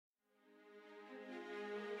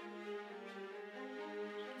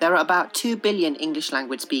There are about 2 billion English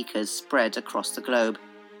language speakers spread across the globe.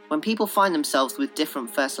 When people find themselves with different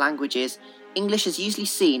first languages, English is usually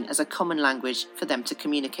seen as a common language for them to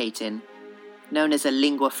communicate in. Known as a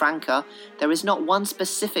lingua franca, there is not one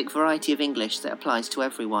specific variety of English that applies to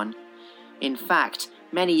everyone. In fact,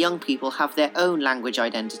 many young people have their own language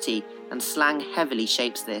identity, and slang heavily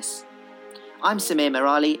shapes this. I'm Samir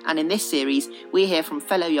Mirali, and in this series, we hear from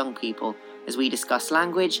fellow young people as we discuss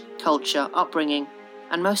language, culture, upbringing,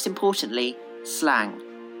 and most importantly, slang.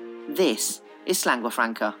 This is Slangua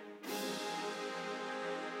Franca.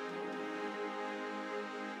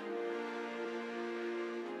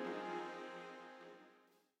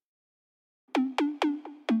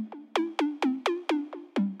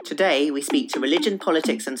 Today, we speak to religion,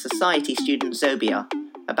 politics and society student Zobia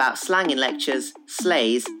about slang in lectures,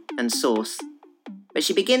 slays and sauce. But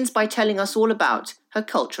she begins by telling us all about her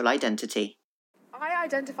cultural identity. I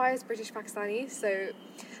identify as British Pakistani, so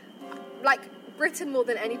like Britain more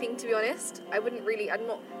than anything, to be honest. I'm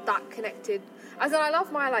not that connected. As in, I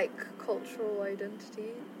love my cultural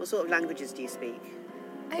identity. What sort of languages do you speak?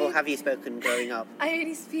 Or have you spoken growing up? I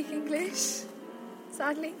only speak English,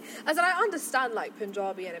 sadly. As in, I understand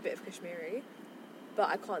Punjabi and a bit of Kashmiri, but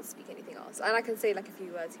I can't speak anything else. And I can say a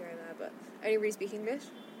few words here and there, but I only really speak English.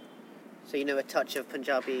 So you know a touch of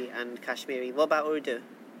Punjabi and Kashmiri. What about Urdu?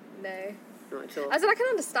 No. Not at all? As in, I can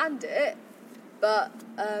understand it, but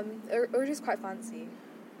Urdu is quite fancy.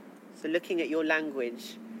 So looking at your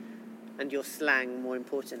language and your slang, more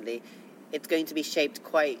importantly, it's going to be shaped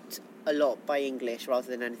quite a lot by English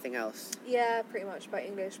rather than anything else. Yeah, pretty much by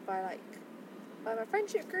English, by my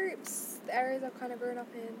friendship groups, the areas I've kind of grown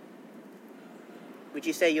up in. Would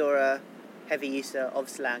you say you're a heavy user of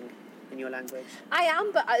slang in your language? I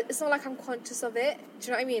am, but it's not like I'm conscious of it. Do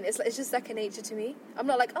you know what I mean? It's just second nature to me. I'm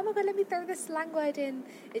not like, oh my god, let me throw this slang word in.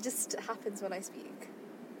 It just happens when I speak.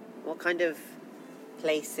 What kind of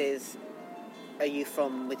places are you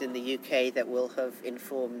from within the UK that will have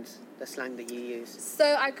informed the slang that you use?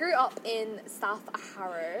 So I grew up in South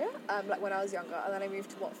Harrow, when I was younger, and then I moved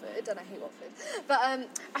to Watford, and I hate Watford. But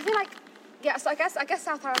I feel so I guess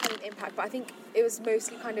South Harrow had an impact, but I think it was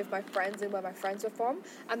mostly kind of my friends and where my friends were from,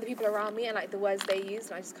 and the people around me, and the words they used,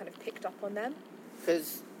 and I just kind of picked up on them.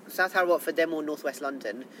 Because South Harrow, Watford, they're more North West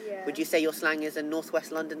London. Yeah. Would you say your slang is a North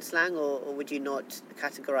West London slang, or would you not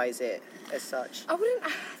categorise it as such? I wouldn't. The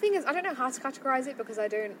thing is, I don't know how to categorise it because I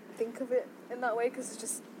don't think of it in that way,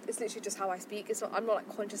 because it's literally just how I speak. I'm not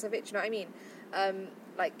conscious of it. Do you know what I mean?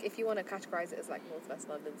 If you want to categorise it as North West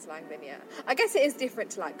London slang, then yeah, I guess it is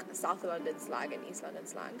different to South London slang and East London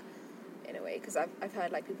slang in a way, because I've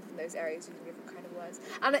heard people from those areas using different kind of words,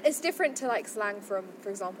 and it's different to slang from, for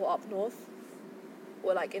example, up north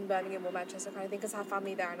or in Birmingham or Manchester kind of thing, because I have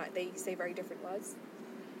family there and they say very different words.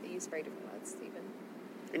 They use very different words even.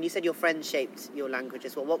 And you said your friends shaped your language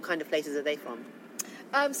as well. What kind of places are they from?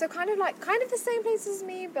 So kind of the same places as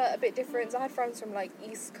me, but a bit different. So I had friends from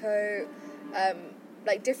Eastcote,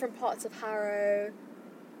 different parts of Harrow.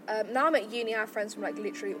 Now I'm at uni, I have friends from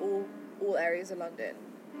literally all areas of London.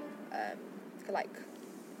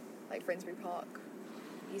 Finsbury Park,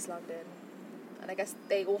 East London. And I guess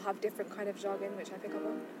they all have different kind of jargon, which I pick up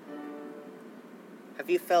on. Have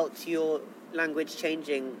you felt your language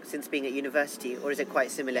changing since being at university, or is it quite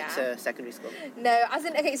similar to secondary school? No, as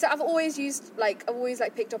in, okay, so I've always used,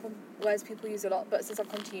 picked up on words people use a lot, but since I've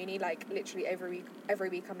come to uni, literally every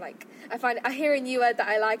week I'm I hear a new word that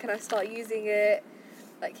I like and I start using it,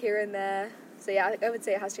 here and there. So yeah, I would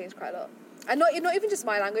say it has changed quite a lot. And not even just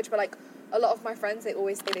my language, but a lot of my friends, they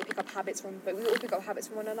always say they pick up habits but we all pick up habits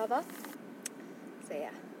from one another. So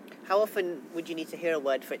yeah. How often would you need to hear a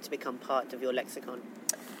word for it to become part of your lexicon?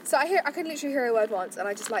 So I can literally hear a word once and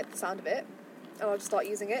I just like the sound of it and I'll just start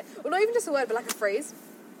using it. Well, not even just a word, but a phrase.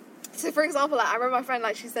 So for example, I remember my friend,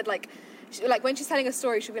 she said when she's telling a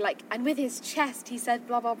story, she'll be and with his chest he said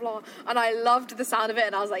blah blah blah, and I loved the sound of it,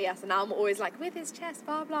 and I was yes, and now I'm always with his chest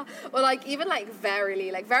blah blah, or even verily.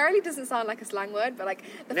 Verily doesn't sound like a slang word, but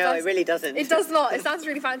it really doesn't. It does not. It sounds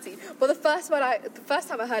really fancy. But the first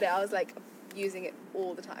time I heard it, I was using it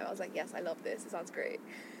all the time. I was yes, I love this. It sounds great.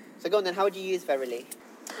 So go on then. How would you use verily?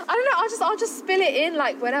 I don't know. I'll just spill it in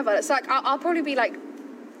whenever. So I'll probably be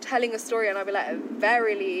telling a story, and I'll be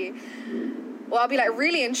verily. Or I'll be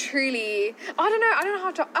really and truly. I don't know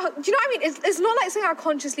how to. Do you know what I mean? It's not something I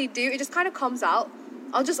consciously do. It just kind of comes out.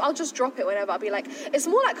 I'll just drop it whenever. I'll be like, it's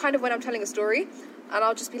more like kind of when I'm telling a story, and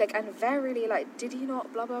I'll just be like, and verily, like, did you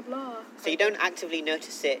not, blah, blah, blah. So you don't actively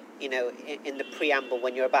notice it, you know, in the preamble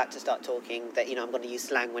when you're about to start talking that, you know, I'm going to use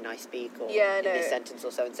slang when I speak or in this sentence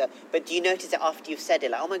or so and so. But do you notice it after you've said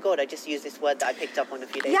it? Like, oh my God, I just used this word that I picked up on a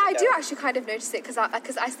few days ago. Yeah, I do actually kind of notice it because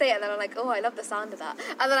I say it and then I'm like, oh, I love the sound of that.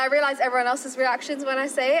 And then I realise everyone else's reactions when I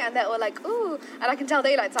say it and they're all like, ooh. And I can tell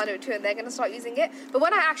they like the sound of it too and they're going to start using it. But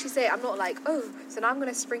when I actually say it, I'm not like, oh, so now I'm going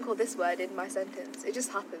to sprinkle this word in my sentence. It just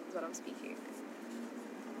happens when I'm speaking.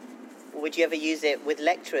 Would you ever use it with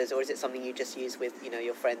lecturers, or is it something you just use with, you know,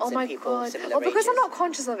 your friends and people similar because ages? I'm not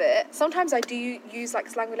conscious of it, sometimes I do use like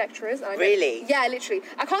slang with lecturers. And Really? Yeah, literally.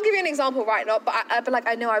 I can't give you an example right now, but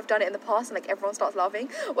I know I've done it in the past, and like everyone starts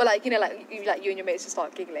laughing, or like, you know, like you and your mates just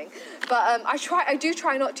start giggling. But I do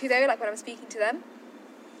try not to though. Like when I'm speaking to them,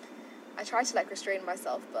 I try to like restrain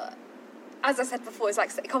myself, but. As I said before, it's like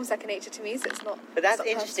it comes second nature to me, so it's not. But that's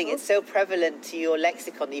interesting. Personal. It's so prevalent to your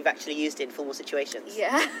lexicon that you've actually used it in formal situations.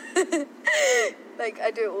 Yeah, like I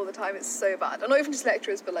do it all the time. It's so bad. And not even just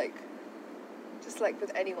lecturers, but like, just like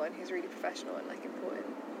with anyone who's really professional and like important.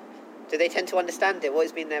 Do they tend to understand it? What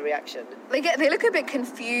has been their reaction? They look a bit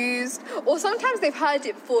confused, or sometimes they've heard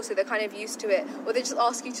it before, so they're kind of used to it, or they just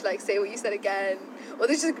ask you to like say what you said again, or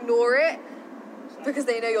they just ignore it because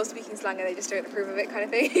they know you're speaking slang and they just don't approve of it, kind of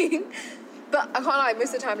thing. But I can't lie,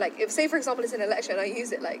 most of the time, like, if, say, for example, it's in a lecture and I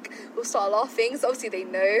use it, like, we'll start laughing, so obviously they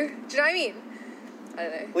know. Do you know what I mean? I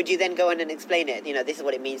don't know. Would you then go in and explain it? You know, this is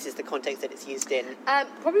what it means, this is the context that it's used in?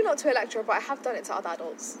 Probably not to a lecturer, but I have done it to other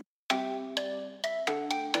adults.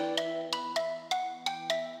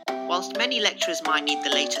 Whilst many lecturers might need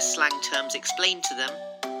the latest slang terms explained to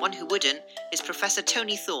them, one who wouldn't is Professor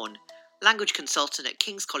Tony Thorne, language consultant at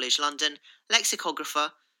King's College London,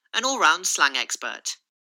 lexicographer, and all-round slang expert.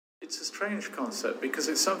 It's a strange concept because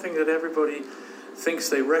it's something that everybody thinks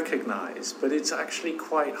they recognise, but it's actually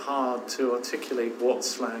quite hard to articulate what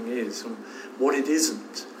slang is and what it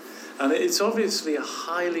isn't. And it's obviously a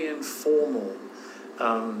highly informal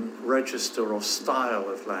register or style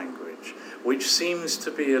of language, which seems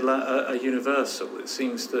to be a universal. It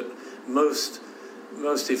seems that most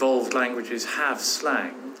evolved languages have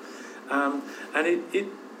slang, and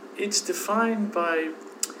it's defined by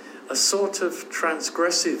a sort of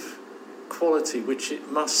transgressive quality which it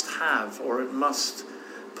must have, or it must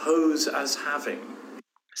pose as having.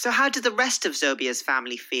 So how do the rest of Zobia's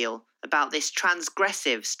family feel about this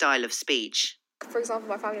transgressive style of speech? For example,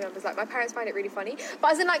 my family members, like my parents find it really funny,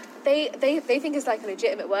 but as in like they think it's like a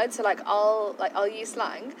legitimate word, so like I'll use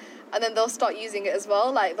slang and then they'll start using it as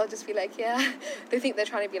well. Like they'll just be like, yeah, they think they're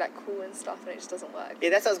trying to be like cool and stuff, and it just doesn't work. Yeah,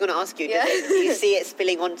 that's what I was going to ask you. Yeah. Do you see it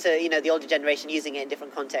spilling onto, you know, the older generation using it in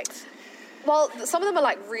different contexts? Well, some of them are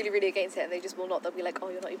like really, really against it, and they just will not. They'll be like, oh,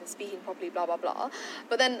 you're not even speaking properly, blah, blah, blah.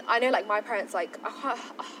 But then I know like my parents, like, I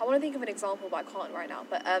want to think of an example, but I can't right now.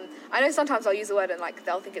 But I know sometimes I'll use a word and like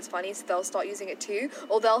they'll think it's funny, so they'll start using it too.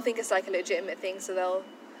 Or they'll think it's like a legitimate thing, so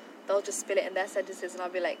they'll just spill it in their sentences, and I'll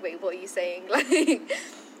be like, wait, what are you saying? Like, yeah.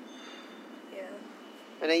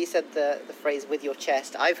 I know you said the phrase "with your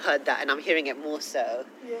chest." I've heard that, and I'm hearing it more so.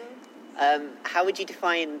 Yeah. How would you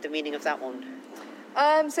define the meaning of that one?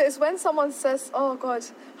 So it's when someone says, oh God,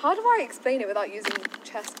 how do I explain it without using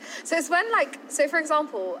chest? So it's when like, so for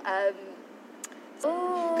example,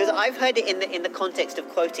 because I've heard it in the context of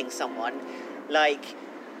quoting someone, like,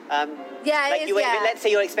 yeah, like it is, yeah. Let's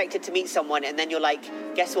say you're expected to meet someone, and then you're like,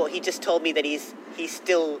 guess what? He just told me that he's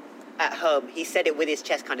still at home. He said it with his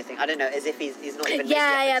chest, kind of thing. I don't know, as if he's not even.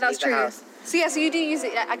 Yeah, that's true. So yeah, so you do use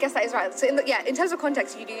it. I guess that is right. So in terms of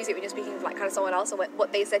context, you do use it when you're speaking with like kind of someone else or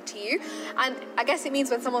what they said to you. And I guess it means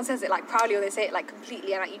when someone says it like proudly, or they say it like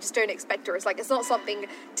completely, and like, you just don't expect it. Or it's like it's not something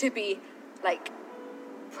to be like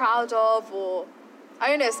proud of, or I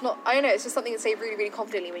don't know. It's not. I don't know. It's just something to say really, really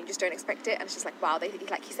confidently when you just don't expect it, and it's just like wow,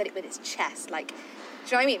 he said it with his chest. Like, do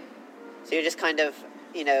you know what I mean? So you're just kind of,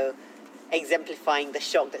 you know, exemplifying the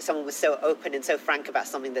shock that someone was so open and so frank about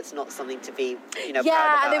something that's not something to be, you know, proud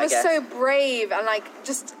about, and they were so brave and like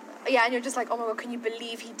just and you're just like, oh my God, can you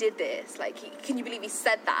believe he did this? Like, can you believe he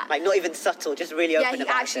said that? Like, not even subtle, just really open about it.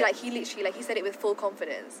 Yeah, he actually, like, he literally, like, he said it with full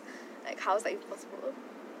confidence. Like, how is that even possible?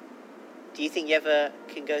 Do you think you ever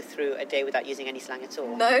can go through a day without using any slang at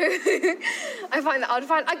all? No. Because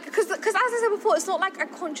as I said before, it's not like I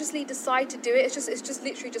consciously decide to do it. It's just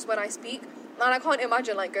literally just when I speak. And I can't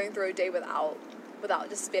imagine, like, going through a day without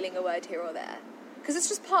just spilling a word here or there. Because it's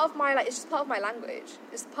just part of my, like, it's just part of my language.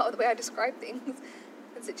 It's part of the way I describe things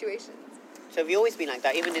and situations. So have you always been like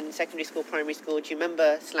that? Even in secondary school, primary school, do you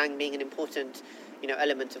remember slang being an important, you know,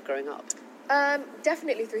 element of growing up?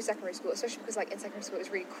 Definitely through secondary school, especially because like in secondary school it was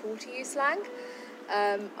really cool to use slang.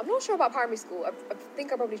 I'm not sure about primary school. I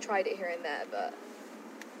think I probably tried it here and there, but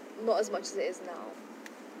not as much as it is now.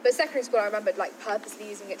 But secondary school, I remembered like purposely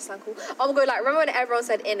using it to sound cool. Oh my god, like remember when everyone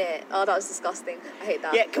said "in it"? Oh, that was disgusting. I hate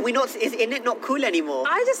that. Yeah, can we not? Is "in it" not cool anymore?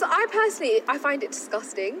 I personally find it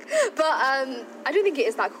disgusting, but I don't think it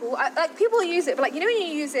is that cool. Like people use it, but like you know when you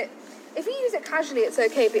use it, if you use it casually, it's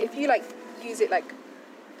okay. But if you like use it like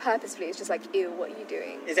purposefully, it's just like ew. What are you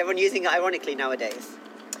doing? Is everyone using it ironically nowadays?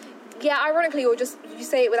 Yeah, ironically, or just you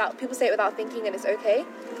say it without people say it without thinking, and it's okay.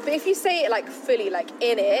 But if you say it like fully, like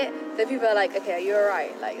in it, then people are like, okay, are you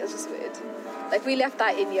alright? Like it's just weird. Like we left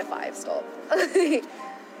that in year 5. Stop.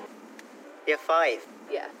 Year 5.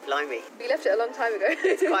 Yeah. Blimey. We left it a long time ago.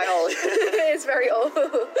 It's quite old. It's very old.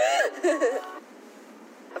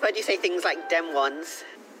 I've heard you say things like "dem ones."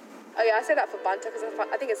 Oh yeah, I say that for banter because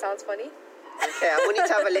I think it sounds funny. Okay, I want you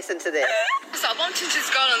to have a listen to this. So I bumped into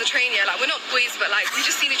this girl on the train, yeah, like we're not boys, but like we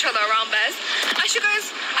just seen each other around bears. And she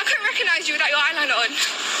goes, I couldn't recognise you without your eyeliner on.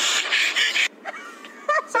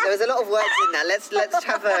 So there was a lot of words in that. Let's dissect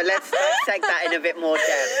that in a bit more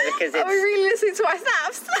depth because it's... Are we really listening to my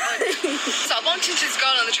snaps? So I bumped into this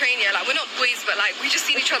girl on the train, yeah, like we're not boys, but like we just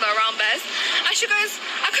seen each other around bears. And she goes,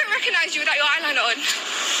 I couldn't recognise you without your eyeliner on.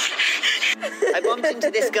 I bumped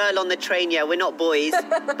into this girl on the train, yeah, we're not boys,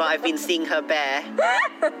 but I've been seeing her bare.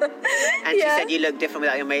 And she said you look different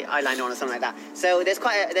without your eyeliner on or something like that. So there's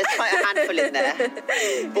quite a handful in there.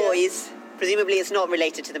 Boys, presumably it's not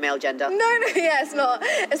related to the male gender. No, yeah, it's not.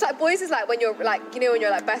 It's like boys is like when you're like, you know, when you're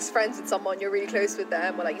like best friends with someone, you're really close with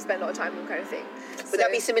them, or like you spend a lot of time with them kind of thing. Would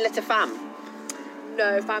that be similar to fam?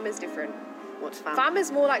 No, fam is different. What's fam? Fam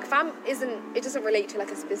is more like, it doesn't relate to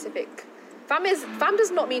like a specific... Fam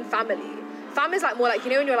does not mean family. Fam is like more like, you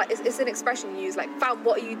know, when you're like, it's an expression you use, like, fam,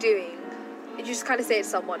 what are you doing? And you just kind of say it to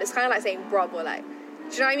someone. It's kind of like saying bruv or like, do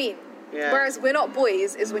you know what I mean? Yeah. Whereas we're not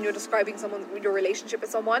boys is when you're describing someone, your relationship with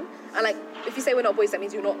someone. And like, if you say we're not boys, that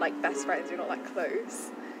means you're not like best friends, you're not like close.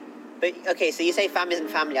 But, okay, so you say fam isn't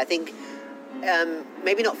family. I think,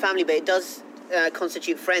 maybe not family, but it does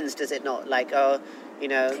constitute friends, does it not? Like, you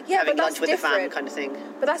know, having lunch with the fam kind of thing.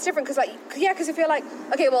 But that's different because, like, yeah, because if you're like,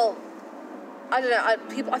 okay, well, I don't know.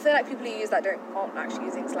 I feel like people who use that aren't actually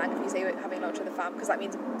using slang if you say we're having lunch with the fam, because that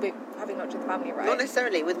means we're having lunch with the family, right? Not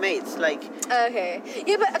necessarily with mates, like. Okay.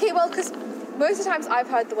 Yeah, but okay. Well, because most of the times I've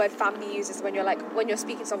heard the word family used when you're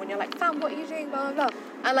speaking to someone, you're like, fam, what are you doing? Blah blah blah.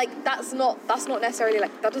 And like that's not necessarily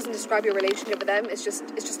like that doesn't describe your relationship with them. It's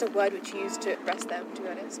just a word which you use to address them. To be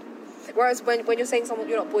honest. Whereas when you're saying someone,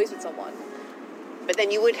 you're not boys with someone. But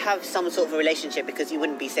then you would have some sort of a relationship because you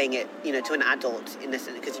wouldn't be saying it, you know, to an adult in this,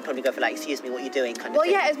 because you'd probably go for like, excuse me, what are you doing, kind of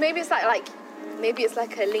thing. Well, yeah, maybe it's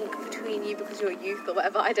like a link between you because you're a youth or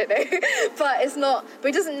whatever. I don't know, but it's not. But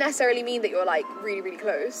it doesn't necessarily mean that you're like really, really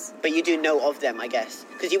close. But you do know of them, I guess,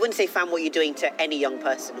 because you wouldn't say fam what you're doing to any young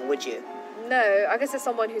person, or would you? No, I guess it's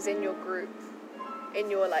someone who's in your group,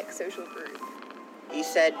 in your like social group. You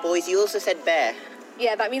said boys. You also said bear.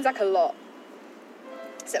 Yeah, that means like a lot.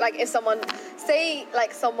 So like if someone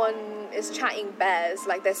is chatting bears,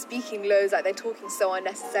 like they're speaking loads, like they're talking so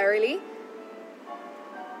unnecessarily.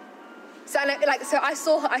 So so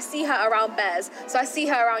I see her around bears, so I see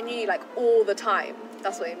her around you like all the time.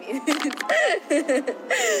 That's what it means.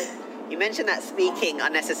 You mentioned that speaking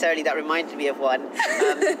unnecessarily. That reminded me of one.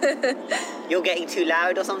 You're getting too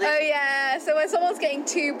loud or something? Oh yeah. So when someone's getting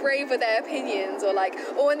too brave with their opinions, or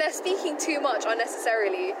when they're speaking too much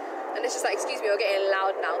unnecessarily. And it's just like, excuse me, you're getting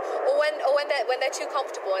loud now. Or when they're too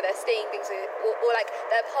comfortable and they're saying things, or like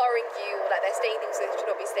they're powering you, or like they're saying things they should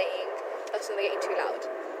not be saying. That's when they're getting too loud.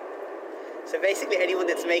 So basically, anyone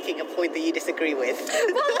that's making a point that you disagree with.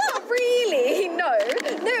 Well, not really. No.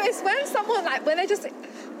 It's when someone when they're just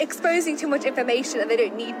exposing too much information and they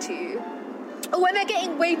don't need to, or when they're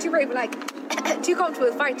getting way too brave, like too comfortable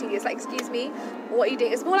with fighting. It's like, excuse me, what are you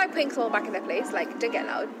doing? It's more like putting someone back in their place. Like, don't get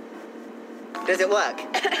loud. Does it work?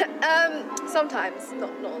 Sometimes,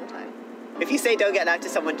 not all the time. If you say don't get loud to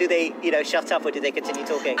someone, do they, shut up, or do they continue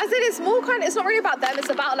talking? I said it's not really about them. It's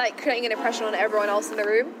about like creating an impression on everyone else in the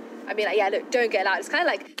room. I mean, like, yeah, look, don't get loud. It's kind of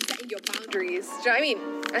like setting your boundaries. Do you know what I mean?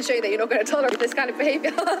 And showing that you're not going to tolerate this kind of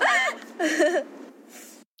behaviour.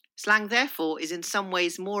 Slang, therefore, is in some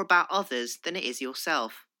ways more about others than it is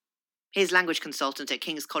yourself. Here's language consultant at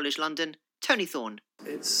King's College London, Tony Thorne.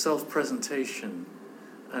 It's self-presentation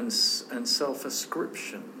and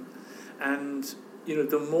self-ascription, and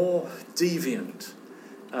the more deviant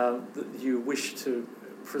that you wish to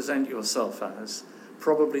present yourself as,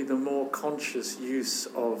 probably the more conscious use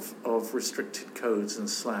of restricted codes and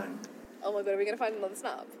slang. Oh my god, are we going to find another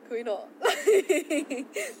snap? Can we not?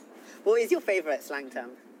 What is your favourite slang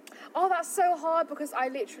term? Oh, that's so hard because I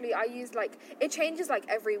use like, it changes like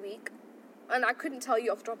every week. And I couldn't tell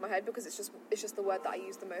you off the top of my head because it's just the word that I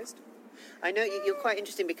use the most. I know you're quite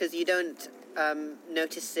interesting because you don't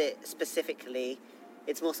notice it specifically.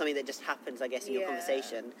 It's more something that just happens, I guess, in your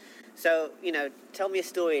conversation. So, tell me a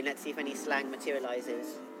story and let's see if any slang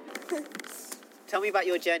materialises. Tell me about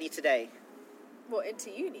your journey today. What, into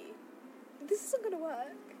uni? This isn't going to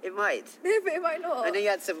work. It might. No, but it might not. I know you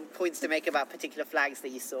had some points to make about particular flags that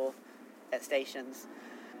you saw at stations.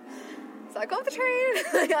 So I got off the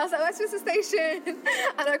train, I was at Westminster Station,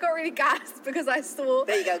 and I got really gassed because I saw...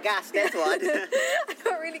 There you go, gassed, there's one. I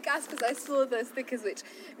got really gassed because I saw the stickers which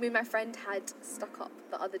me and my friend had stuck up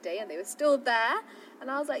the other day, and they were still there. And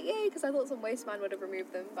I was like, yay, because I thought some waste man would have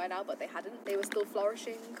removed them by now, but they hadn't. They were still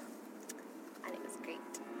flourishing, and it was great.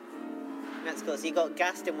 That's cool. So you got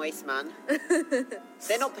gassed and waste man.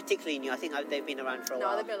 They're not particularly new. I think they've been around for a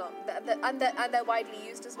while. No, they've been a lot. And they're widely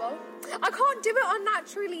used as well. I can't do it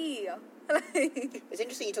unnaturally. It's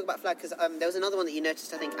interesting you talk about flag because there was another one that you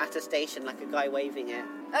noticed, I think, at a station, like a guy waving it.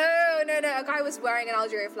 Oh, no, a guy was wearing an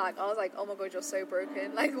Algerian flag. I was like, oh my god, you're so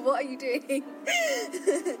broken. Like, what are you doing?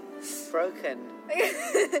 Broken?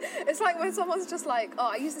 It's like when someone's just like,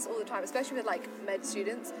 I use this all the time, especially with like med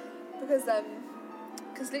students, because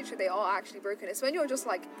literally they are actually broken. It's when you're just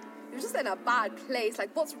like, you're just in a bad place,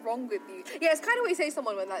 like what's wrong with you? Yeah, it's kind of what you say to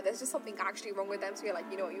someone when like there's just something actually wrong with them, so you're like,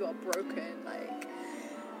 you know what, you are broken, like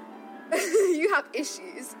you have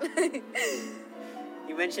issues.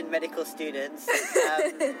 You mentioned medical students.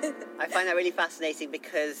 I find that really fascinating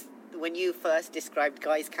because when you first described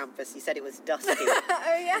Guy's campus, you said it was dusty.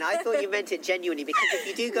 Oh, yeah. And I thought you meant it genuinely because if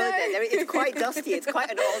you do go there, it's quite dusty. It's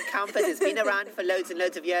quite an old campus. It's been around for loads and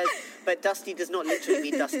loads of years. But dusty does not literally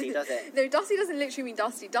mean dusty, does it? No, dusty doesn't literally mean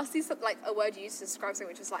dusty. Dusty's like a word you use to describe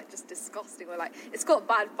something which is like just disgusting or like it's got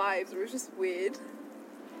bad vibes or it's just weird.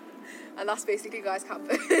 And that's basically Guy's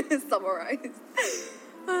campus summarised.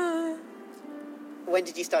 When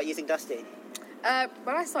did you start using dusty?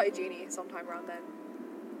 When I started uni, sometime around then.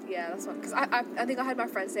 Yeah, that's one. Because I think I had my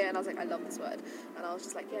friends say it and I was like, I love this word. And I was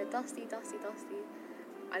just like, yeah, dusty.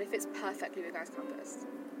 And it fits perfectly with Guy's campus.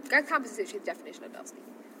 Guy's campus is literally the definition of dusty.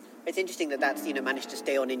 It's interesting that that's, managed to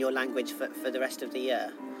stay on in your language for the rest of the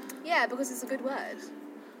year. Yeah, because it's a good word.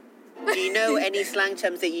 Do you know any slang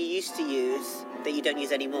terms that you used to use that you don't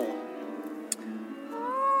use anymore?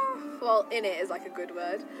 Well, in it is like a good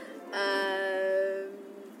word.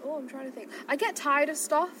 I'm trying to think. I get tired of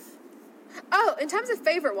stuff. Oh, in terms of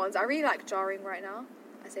favourite ones, I really like jarring right now.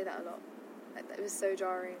 I say that a lot. It was so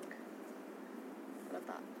jarring. I love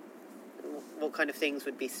that. What kind of things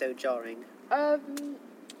would be so jarring? Oh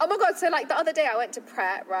my god, so like the other day I went to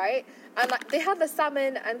Pret, right? And like they had the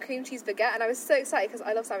salmon and cream cheese baguette and I was so excited because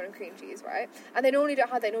I love salmon and cream cheese, right? And they normally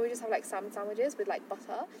just have like salmon sandwiches with like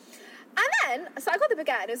butter. And then, so I got the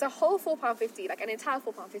baguette and it was a whole £4.50, like an entire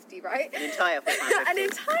 £4.50, right? An entire £4.50? An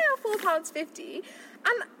entire £4.50.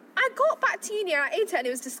 And I got back to uni and I ate it and it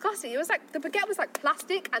was disgusting. It was like, the baguette was like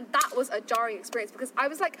plastic and that was a jarring experience because I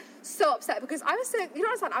was like so upset because I was so, you know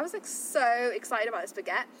what I'm saying? I was like so excited about this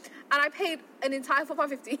baguette and I paid an entire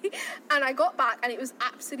 £4.50 and I got back and it was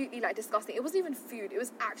absolutely like disgusting. It wasn't even food, it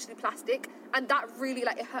was actually plastic and that really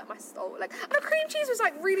like, it hurt my soul. Like, and the cream cheese was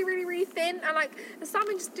like really, really, really thin and like the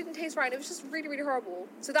salmon just didn't taste right and it was just really, really horrible.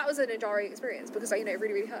 So that was an jarring experience because like, it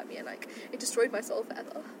really, really hurt me and like, it destroyed my soul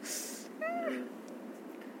forever.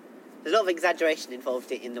 There's a lot of exaggeration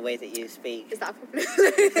involved in the way that you speak. Is that a problem?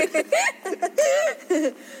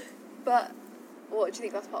 But what do you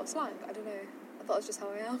think that's part of slang? I don't know. I thought it was just how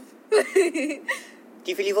I am. Do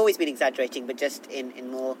you feel you've always been exaggerating, but just in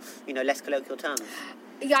more, less colloquial terms?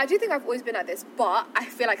 Yeah, I do think I've always been like this, but I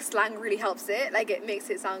feel like slang really helps it. Like, it makes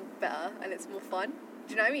it sound better and it's more fun.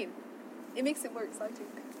 Do you know what I mean? It makes it more exciting.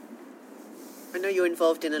 I know you're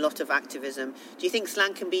involved in a lot of activism. Do you think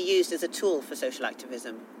slang can be used as a tool for social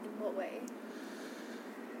activism? In what way?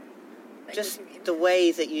 Like, just the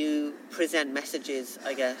way that you present messages,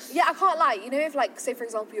 I guess. Yeah, I can't lie. If, like, say, for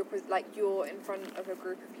example, you're in front of a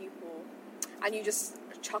group of people and you just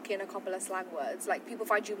chuck in a couple of slang words, like, people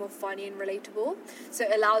find you more funny and relatable. So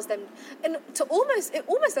it allows them, and it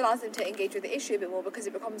almost allows them to engage with the issue a bit more because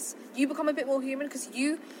you become a bit more human because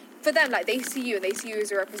for them, like, they see you and they see you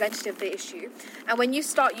as a representative of the issue. And when you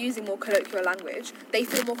start using more colloquial language, they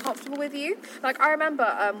feel more comfortable with you. Like, I remember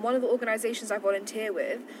one of the organisations I volunteer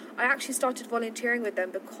with, I actually started volunteering with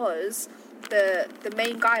them because the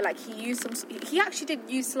main guy, like, he actually did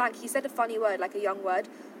use slang. He said a funny word, like a young word,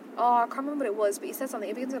 Oh, I can't remember what it was, but he said something.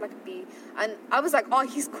 It begins with like a B. And I was like, oh,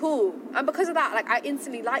 he's cool. And because of that, like, I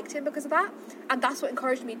instantly liked him because of that. And that's what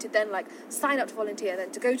encouraged me to then, like, sign up to volunteer, and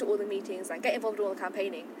then to go to all the meetings and get involved in all the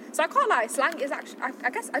campaigning. So I can't lie, slang is actually, I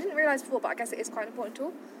guess, I didn't realise before, but I guess it is quite an important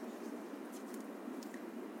tool.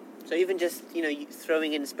 So even just,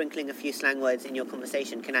 throwing in, sprinkling a few slang words in your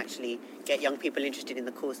conversation can actually get young people interested in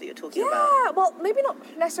the cause that you're talking about. Yeah, well, maybe not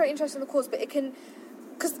necessarily interested in the cause, but it can,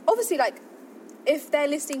 because obviously, like, if they're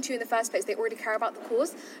listening to you in the first place, they already care about the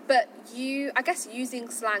cause. But I guess using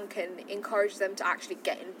slang can encourage them to actually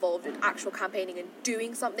get involved in actual campaigning and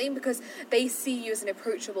doing something, because they see you as an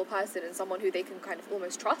approachable person and someone who they can kind of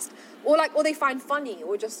almost trust, or they find funny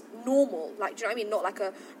or just normal. Like, do you know what I mean? Not like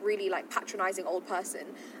a really like patronising old person.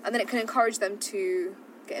 And then it can encourage them to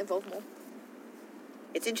get involved more.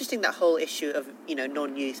 It's interesting, that whole issue of,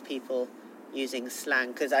 non-youth people using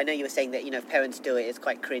slang, because I know you were saying that, if parents do it, it's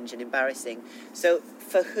quite cringe and embarrassing. So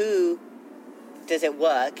for who does it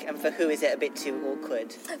work, and for who is it a bit too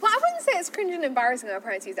awkward? Well, I wouldn't say it's cringe and embarrassing when my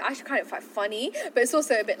parents use it. I actually kind of find it funny, but it's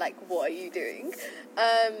also a bit like, what are you doing?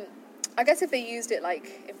 I guess if they used it,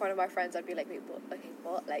 like, in front of my friends, I'd be like, wait, what? Okay,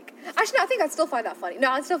 what? Like, actually, no, I think I'd still find that funny.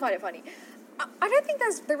 No, I'd still find it funny. I don't think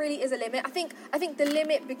there really is a limit. I think the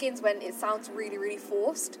limit begins when it sounds really, really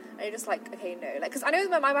forced, and you're just like, okay, no, like, because I know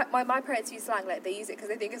my parents use slang, like, they use it because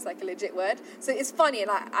they think it's like a legit word, so it's funny,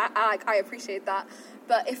 and I appreciate that.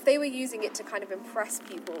 But if they were using it to kind of impress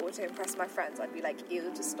people or to impress my friends, I'd be like,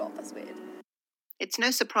 ew, just stop, that's weird. It's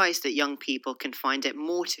no surprise that young people can find it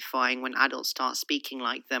mortifying when adults start speaking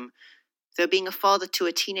like them, though being a father to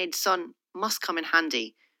a teenage son must come in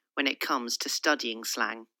handy when it comes to studying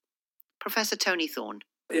slang. Professor Tony Thorne.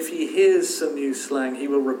 If he hears some new slang, he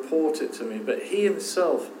will report it to me, but he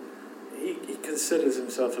himself, he considers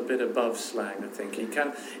himself a bit above slang, I think.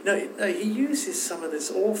 He uses some of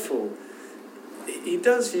this awful, he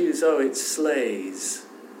does use, it slays,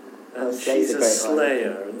 and she's a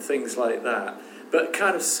slayer, and things like that, but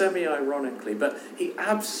kind of semi-ironically, but he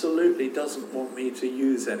absolutely doesn't want me to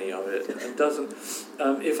use any of it, and doesn't,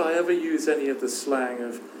 if I ever use any of the slang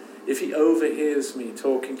of, if he overhears me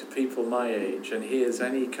talking to people my age and hears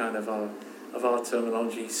any kind of our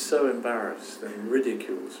terminology, he's so embarrassed and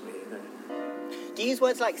ridicules me. Do you use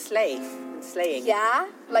words like slay and slaying? Yeah,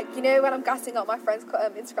 like, when I'm gassing up my friends'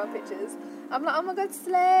 Instagram pictures, I'm like, oh my god,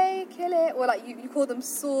 slay, kill it. Or like, you call them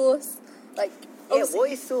sauce. Like, yeah,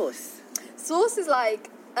 what is sauce? Sauce is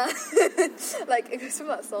like, like, it goes from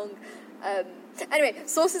that song. Anyway,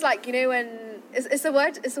 sauce is like, when it's a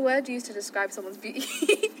word used to describe someone's beauty.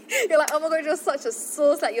 You're like, oh my god, you're such a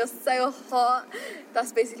sauce, like, you're so hot.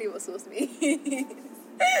 That's basically what sauce means.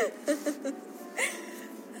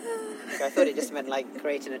 I thought it just meant like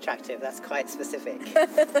great and attractive. That's quite specific. I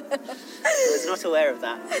was not aware of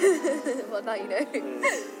that. Well, now you know.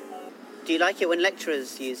 Do you like it when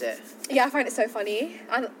lecturers use it? Yeah, I find it so funny.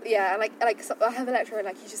 And yeah, like I have a lecturer,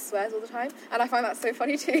 like, he just swears all the time, and I find that so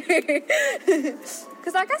funny too.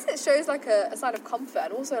 Because I guess it shows like a sign of comfort,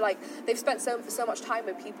 and also like they've spent so much time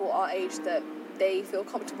with people our age that they feel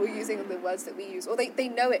comfortable using the words that we use, or they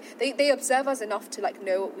know it. They observe us enough to like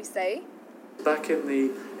know what we say. Back in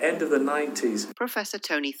the end of the 90s, Professor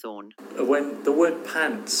Tony Thorne. When the word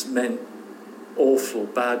pants meant awful,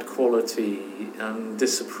 bad quality and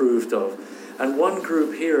disapproved of. And one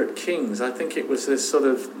group here at King's, I think it was this sort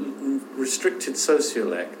of restricted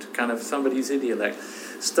sociolect, kind of somebody's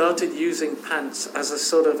idiolect, started using pants as a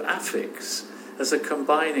sort of affix, as a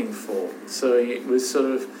combining form. So it was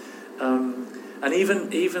sort of, and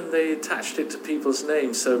even they attached it to people's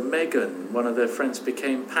names. So Megan, one of their friends,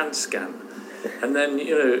 became Panscan. And then,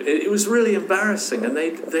 it was really embarrassing, and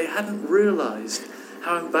they hadn't realised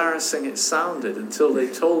how embarrassing it sounded until they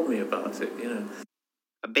told me about it,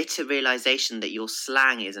 A bitter realisation that your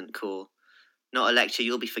slang isn't cool. Not a lecture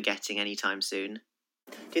you'll be forgetting anytime soon.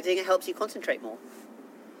 Do you think it helps you concentrate more?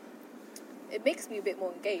 It makes me a bit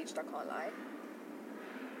more engaged, I can't lie.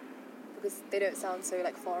 Because they don't sound so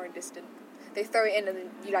like far and distant. They throw it in and then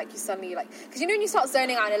you suddenly because when you start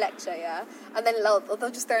zoning out in a lecture, yeah, and then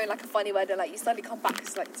they'll just throw in like a funny word and like you suddenly come back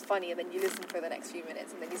because it's funny, and then you listen for the next few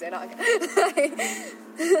minutes and then you zone out again.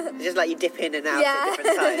 It's just like you dip in and out at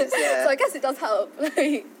different times. Yeah. So I guess it does help.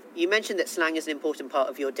 You mentioned that slang is an important part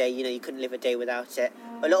of your day. You couldn't live a day without it.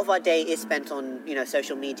 A lot of our day is spent on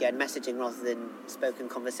social media and messaging rather than spoken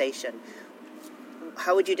conversation.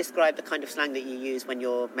 How would you describe the kind of slang that you use when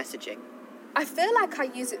you're messaging? I feel like I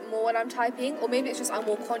use it more when I'm typing, or maybe it's just I'm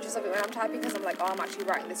more conscious of it when I'm typing because I'm like, I'm actually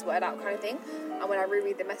writing this word out kind of thing, and when I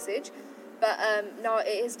reread the message. But no, it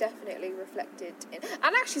is definitely reflected in.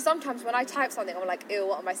 And actually, sometimes when I type something, I'm like, ew,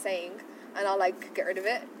 what am I saying? And I'll like get rid of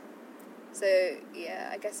it. So yeah,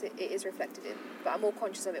 I guess it is reflected in, but I'm more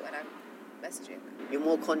conscious of it when I'm messaging. You're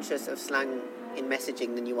more conscious of slang in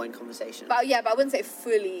messaging than you are in conversation. But I wouldn't say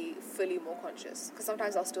fully more conscious, because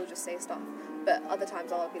sometimes I'll still just say stuff, but other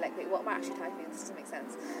times I'll be like, wait, what am I actually typing? This doesn't make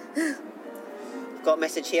sense. Got a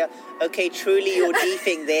message here. Okay, truly you're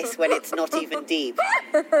deeping this when it's not even deep.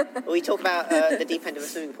 We talk about the deep end of a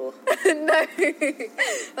swimming pool. No,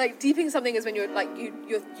 like deeping something is when you're like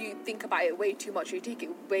you think about it way too much. Or you take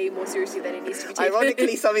it way more seriously than it needs to be taken.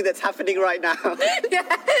 Ironically, something that's happening right now.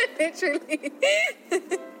 Yeah, literally.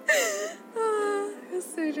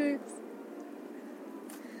 That's so jokes.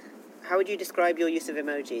 How would you describe your use of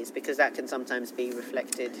emojis? Because that can sometimes be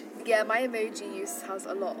reflected. Yeah, my emoji use has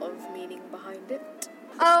a lot of meaning behind it.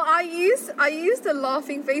 Oh, I use the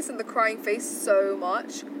laughing face and the crying face so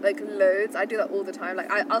much, like loads. I do that all the time.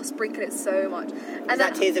 Like I'll sprinkle it so much. And Is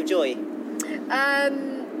that tears of joy?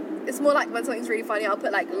 It's more like when something's really funny, I'll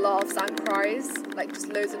put like laughs and cries, like just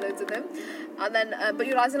loads and loads of them. And then, but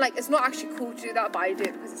you're realizing like it's not actually cool to do that, but I do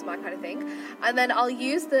it because it's my kind of thing. And then I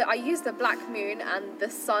use the black moon and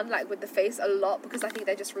the sun like with the face a lot because I think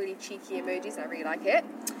they're just really cheeky emojis and I really like it.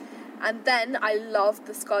 And then I love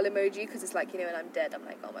the skull emoji because it's like, you know, when I'm dead, I'm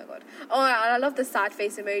like, oh my god. Oh, and I love the sad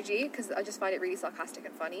face emoji because I just find it really sarcastic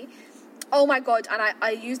and funny. Oh my god, and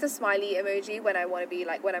I use the smiley emoji when I want to be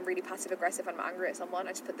like, when I'm really passive aggressive and I'm angry at someone,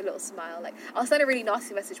 I just put the little smile. Like, I'll send a really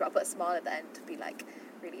nasty message, but I'll put a smile at the end to be like,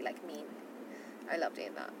 really like mean. I love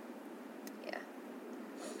doing that. Yeah.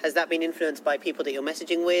 Has that been influenced by people that you're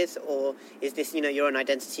messaging with, or is this, you know, your own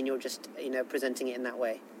identity and you're just, you know, presenting it in that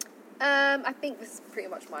way? I think this is pretty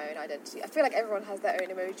much my own identity. I feel like everyone has their own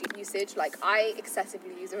emoji usage. Like, I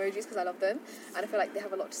excessively use emojis because I love them, and I feel like they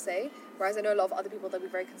have a lot to say. Whereas I know a lot of other people that be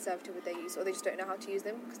very conservative with their use, or they just don't know how to use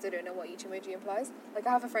them because they don't know what each emoji implies. Like, I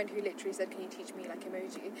have a friend who literally said, "Can you teach me like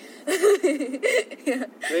emoji?" Yeah.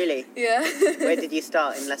 Really? Yeah. Where did you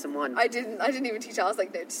start in lesson 1? I didn't even teach her. I was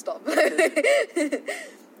like, no, just stop.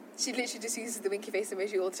 She literally just uses the winky face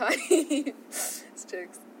emoji all the time. It's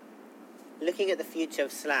jokes. Looking at the future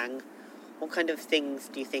of slang, what kind of things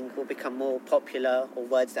do you think will become more popular, or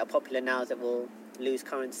words that are popular now that will lose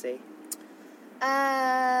currency?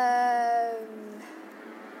 I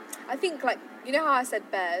think, like, you know how I said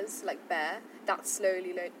bears, like bear, that's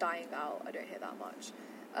slowly dying out. I don't hear that much.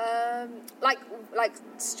 Like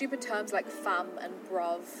stupid terms like fam and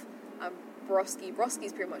bruv and broski.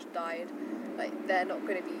 Broski's pretty much died. Like, they're not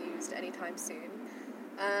going to be used anytime soon.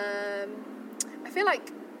 I feel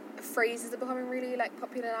like phrases are becoming really like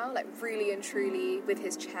popular now, like really and truly, with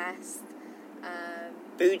his chest.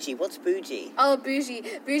 Bougie. What's bougie? Oh, bougie.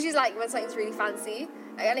 Bougie's like when something's really fancy,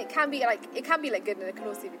 and it can be like good, and it can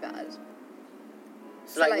also be bad.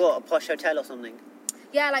 So like what, a posh hotel or something?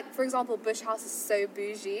 Yeah, like for example, Bush House is so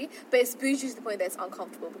bougie, but it's bougie to the point that it's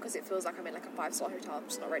uncomfortable because it feels like I'm in like a 5-star hotel. I'm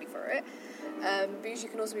just not ready for it. Bougie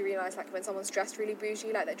can also be really nice, like when someone's dressed really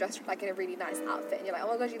bougie, like they're dressed like in a really nice outfit, and you're like, oh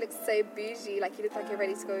my god, you look so bougie, like you look like you're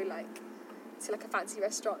ready to go like to like a fancy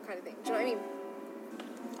restaurant kind of thing. Do you know what I mean?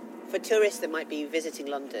 For tourists that might be visiting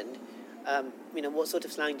London, you know, what sort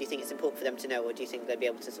of slang do you think it's important for them to know, or do you think they'd be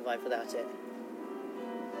able to survive without it?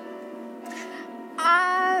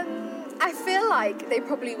 I feel like they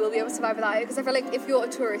probably will be able to survive without it, because I feel like if you're a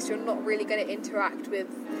tourist, you're not really going to interact with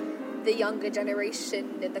the younger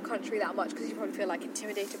generation in the country that much, because you probably feel like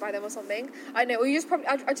intimidated by them or something. I know, or you just probably,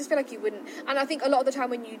 I just feel like you wouldn't. And I think a lot of the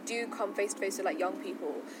time when you do come face to face with like young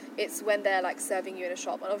people, it's when they're like serving you in a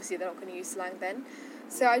shop, and obviously they're not going to use slang then.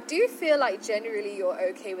 So I do feel like generally you're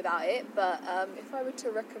okay without it, but if I were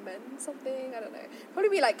to recommend something, I don't know,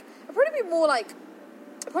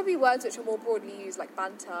 probably words which are more broadly used, like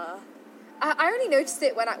banter. I only noticed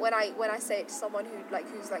it when I say it to someone who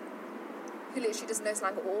literally doesn't know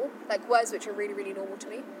slang at all, like words which are really, really normal to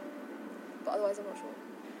me, but otherwise I'm not sure.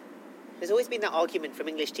 There's always been that argument from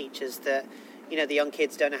English teachers that, you know, the young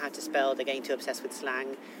kids don't know how to spell, they're getting too obsessed with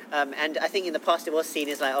slang, and I think in the past it was seen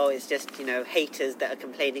as like, oh, it's just, you know, haters that are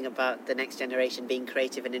complaining about the next generation being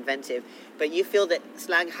creative and inventive, but you feel that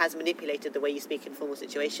slang has manipulated the way you speak in formal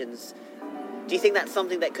situations. Do you think that's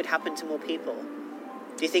something that could happen to more people?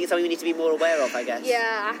 Do you think it's something we need to be more aware of, I guess?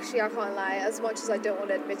 Yeah, actually, I can't lie. As much as I don't want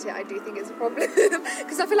to admit it, I do think it's a problem.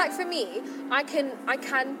 Because I feel like for me, I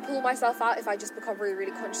can pull myself out if I just become really,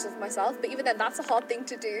 really conscious of myself. But even then, that's a hard thing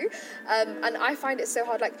to do. And I find it so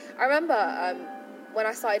hard. Like, I remember when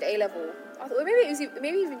I started A-level, I thought,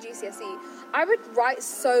 maybe even GCSE, I would write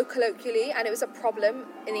so colloquially, and it was a problem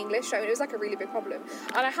in English. I mean, it was like a really big problem.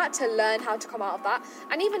 And I had to learn how to come out of that.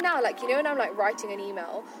 And even now, like, you know, when I'm like writing an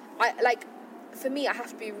email, for me, I have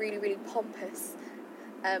to be really, really pompous.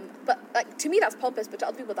 But like to me that's pompous, but to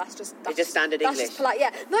other people that's just standard that's English. Just polite,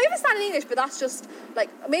 yeah. Not even standard English, but that's just like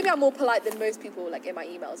maybe I'm more polite than most people. Like in my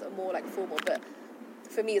emails, I'm more like formal, but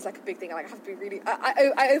for me it's like a big thing. Like I have to be really,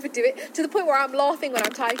 I overdo it to the point where I'm laughing when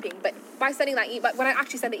I'm typing. But by sending that email, when I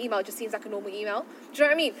actually send the email, it just seems like a normal email. Do you know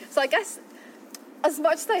what I mean? So I guess, as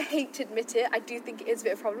much as I hate to admit it, I do think it is a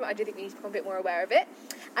bit of a problem. I do think we need to become a bit more aware of it.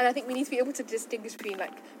 And I think we need to be able to distinguish between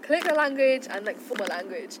like colloquial language and like formal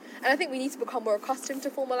language. And I think we need to become more accustomed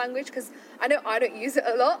to formal language, because I know I don't use it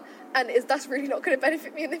a lot, and that's really not going to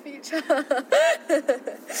benefit me in the future.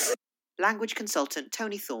 Language consultant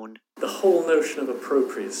Tony Thorne. The whole notion of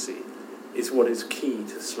appropriacy is what is key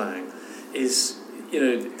to slang, is,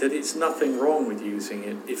 that it's nothing wrong with using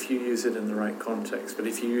it if you use it in the right context. But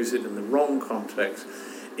if you use it in the wrong context,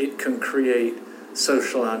 it can create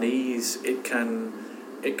social unease. It can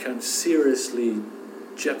seriously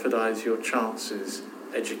jeopardize your chances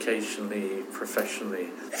educationally, professionally.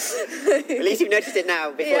 At least you've noticed it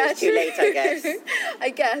now before it's too late, I guess. I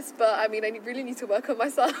guess, but I mean, I really need to work on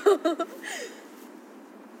myself.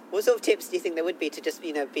 What sort of tips do you think there would be to just,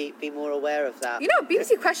 be more aware of that?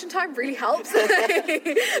 BBC Question Time really helps.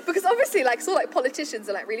 Because obviously, politicians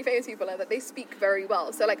and, really famous people, that they speak very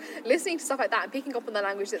well. So, listening to stuff like that and picking up on the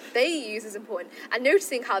language that they use is important. And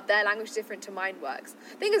noticing how their language is different to mine works.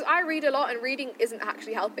 The thing is, I read a lot and reading isn't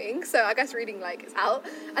actually helping. So, I guess reading, is out.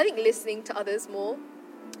 I think listening to others more.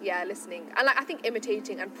 Yeah, listening. And I think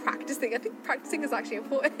imitating and practicing. I think practicing is actually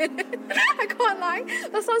important. I can't lie.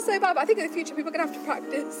 That sounds so bad, but I think in the future people are going to have to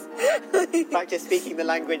practice. Practice speaking the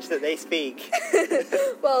language that they speak.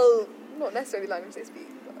 Well, not necessarily the language they speak,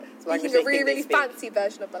 but speaking a really, really fancy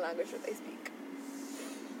version of the language that they speak.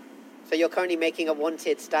 So you're currently making a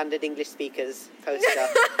wanted standard English speakers poster.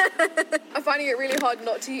 I'm finding it really hard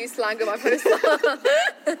not to use slang on my poster.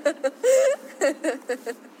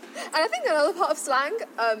 And I think another part of slang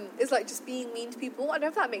is just being mean to people. I don't know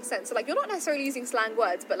if that makes sense. So you're not necessarily using slang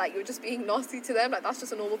words, but you're just being nasty to them. That's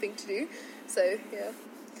just a normal thing to do. So yeah,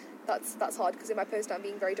 that's hard, because in my post I'm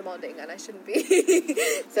being very demanding and I shouldn't be.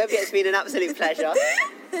 Sophia, it's been an absolute pleasure.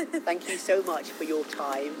 Thank you so much for your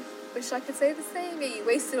time. Wish I could say the same. Yeah, you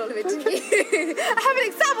wasted all of it, didn't you? I have an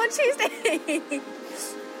exam on Tuesday.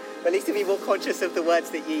 Well, at least to be more conscious of the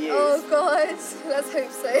words that you use. Oh God, let's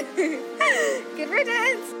hope so. Good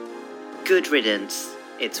riddance. Good riddance.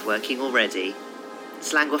 It's working already.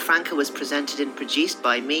 Slangua Franca was presented and produced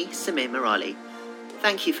by me, Samir Morali.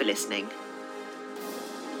 Thank you for listening.